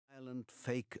violent,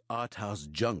 fake art house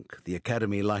junk the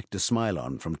Academy liked to smile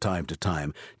on from time to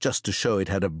time, just to show it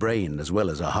had a brain as well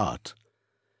as a heart.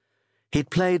 He'd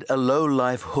played a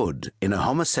low-life hood in a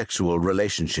homosexual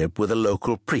relationship with a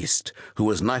local priest who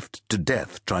was knifed to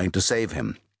death trying to save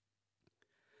him.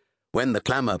 When the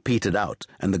clamor petered out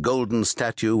and the golden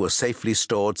statue was safely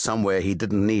stored somewhere he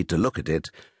didn't need to look at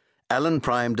it, Alan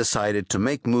Prime decided to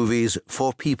make movies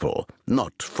for people,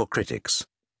 not for critics.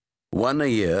 One a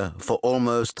year for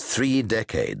almost 3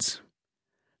 decades.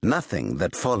 Nothing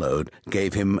that followed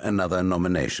gave him another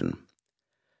nomination.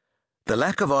 The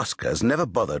lack of Oscars never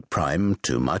bothered Prime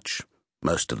too much,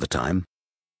 most of the time.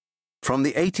 From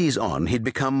the 80s on, he'd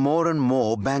become more and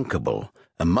more bankable,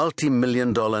 a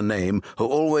multi-million-dollar name who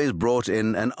always brought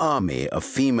in an army of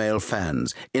female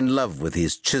fans in love with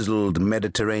his chiseled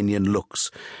Mediterranean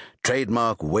looks,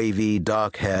 trademark wavy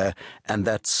dark hair, and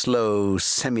that slow,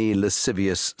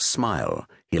 semi-lascivious smile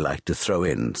he liked to throw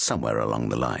in somewhere along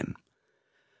the line.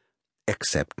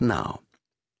 Except now.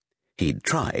 He'd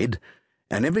tried,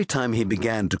 and every time he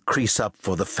began to crease up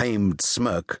for the famed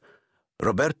smirk,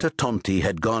 Roberto Tonti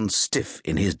had gone stiff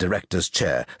in his director's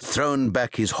chair, thrown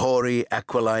back his hoary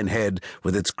aquiline head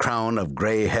with its crown of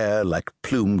grey hair like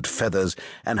plumed feathers,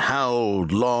 and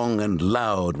howled long and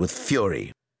loud with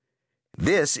fury.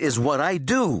 "This is what I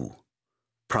do,"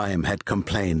 Prime had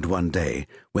complained one day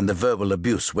when the verbal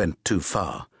abuse went too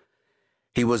far.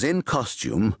 He was in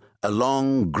costume, a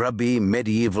long, grubby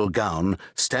medieval gown,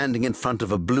 standing in front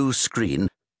of a blue screen,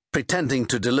 pretending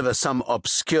to deliver some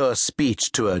obscure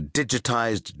speech to a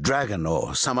digitized dragon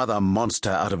or some other monster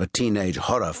out of a teenage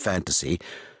horror fantasy,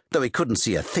 though he couldn't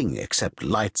see a thing except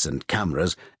lights and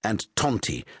cameras, and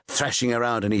Tonti thrashing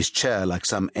around in his chair like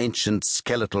some ancient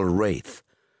skeletal wraith.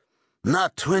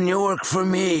 "Not when you work for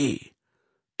me,"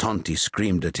 Tonti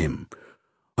screamed at him.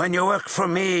 "When you work for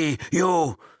me,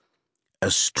 you—" A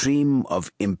stream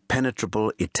of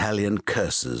impenetrable Italian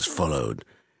curses followed.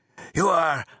 "You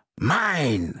are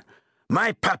mine,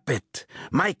 my puppet,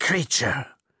 my creature.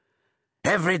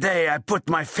 Every day I put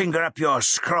my finger up your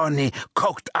scrawny,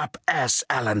 coked-up ass,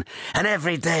 Alan, and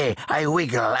every day I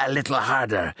wiggle a little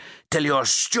harder, till your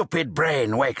stupid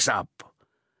brain wakes up.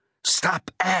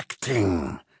 Stop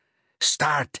acting.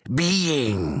 Start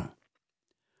being."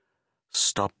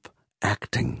 Stop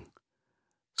acting.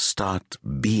 Start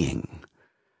being.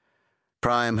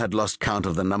 Prime had lost count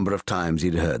of the number of times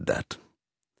he'd heard that.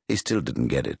 He still didn't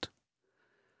get it.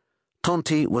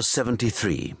 Tonti was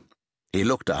 73. He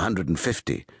looked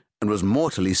 150 and was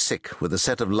mortally sick with a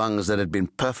set of lungs that had been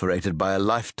perforated by a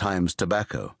lifetime's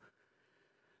tobacco.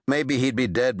 Maybe he'd be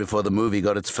dead before the movie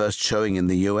got its first showing in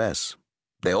the US.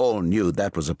 They all knew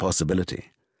that was a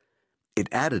possibility. It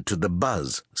added to the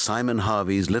buzz Simon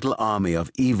Harvey's little army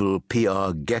of evil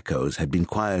PR geckos had been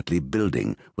quietly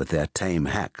building with their tame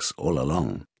hacks all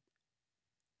along.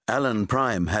 Alan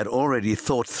Prime had already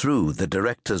thought through the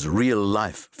director's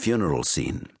real-life funeral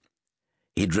scene.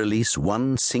 He'd release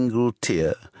one single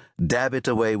tear, dab it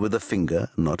away with a finger,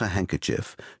 not a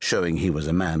handkerchief, showing he was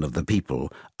a man of the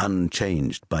people,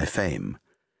 unchanged by fame.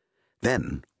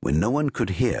 Then, when no one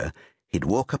could hear, he'd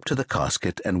walk up to the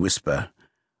casket and whisper,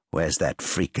 "Where's that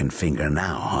freaking finger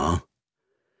now, huh?"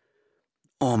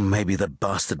 Or maybe the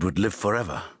bastard would live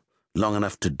forever, long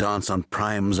enough to dance on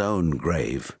Prime's own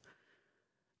grave.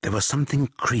 There was something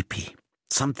creepy,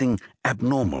 something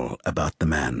abnormal about the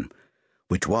man,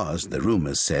 which was, the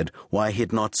rumors said, why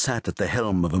he'd not sat at the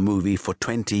helm of a movie for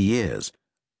 20 years,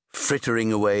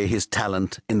 frittering away his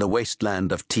talent in the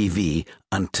wasteland of TV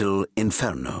until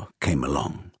Inferno came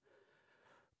along.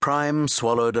 Prime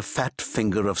swallowed a fat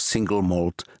finger of single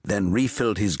malt, then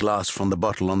refilled his glass from the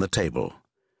bottle on the table.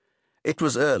 It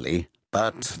was early,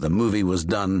 but the movie was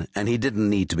done, and he didn't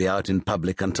need to be out in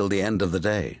public until the end of the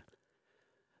day.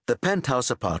 The penthouse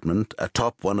apartment,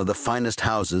 atop one of the finest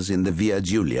houses in the Via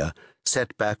Giulia,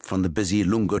 set back from the busy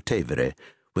Lungotevere,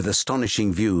 with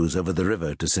astonishing views over the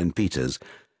river to St. Peter's,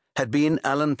 had been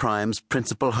Alan Prime's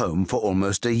principal home for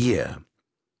almost a year.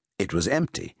 It was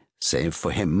empty, save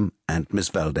for him and Miss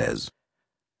Valdez.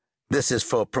 "This is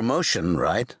for promotion,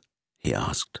 right?" he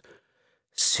asked.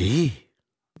 "Si,"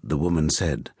 the woman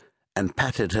said, and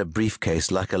patted her briefcase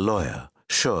like a lawyer,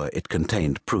 sure it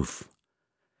contained proof.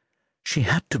 She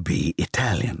had to be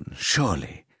Italian,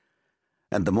 surely.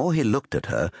 And the more he looked at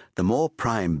her, the more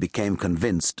Prime became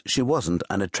convinced she wasn't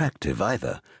unattractive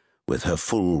either, with her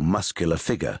full muscular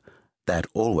figure, that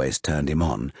always turned him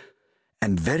on,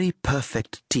 and very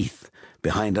perfect teeth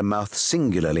behind a mouth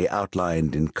singularly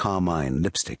outlined in carmine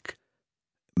lipstick.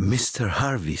 "Mr.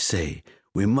 Harvey say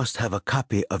we must have a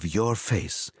copy of your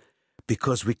face,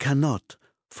 because we cannot,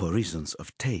 for reasons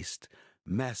of taste,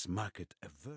 mass market a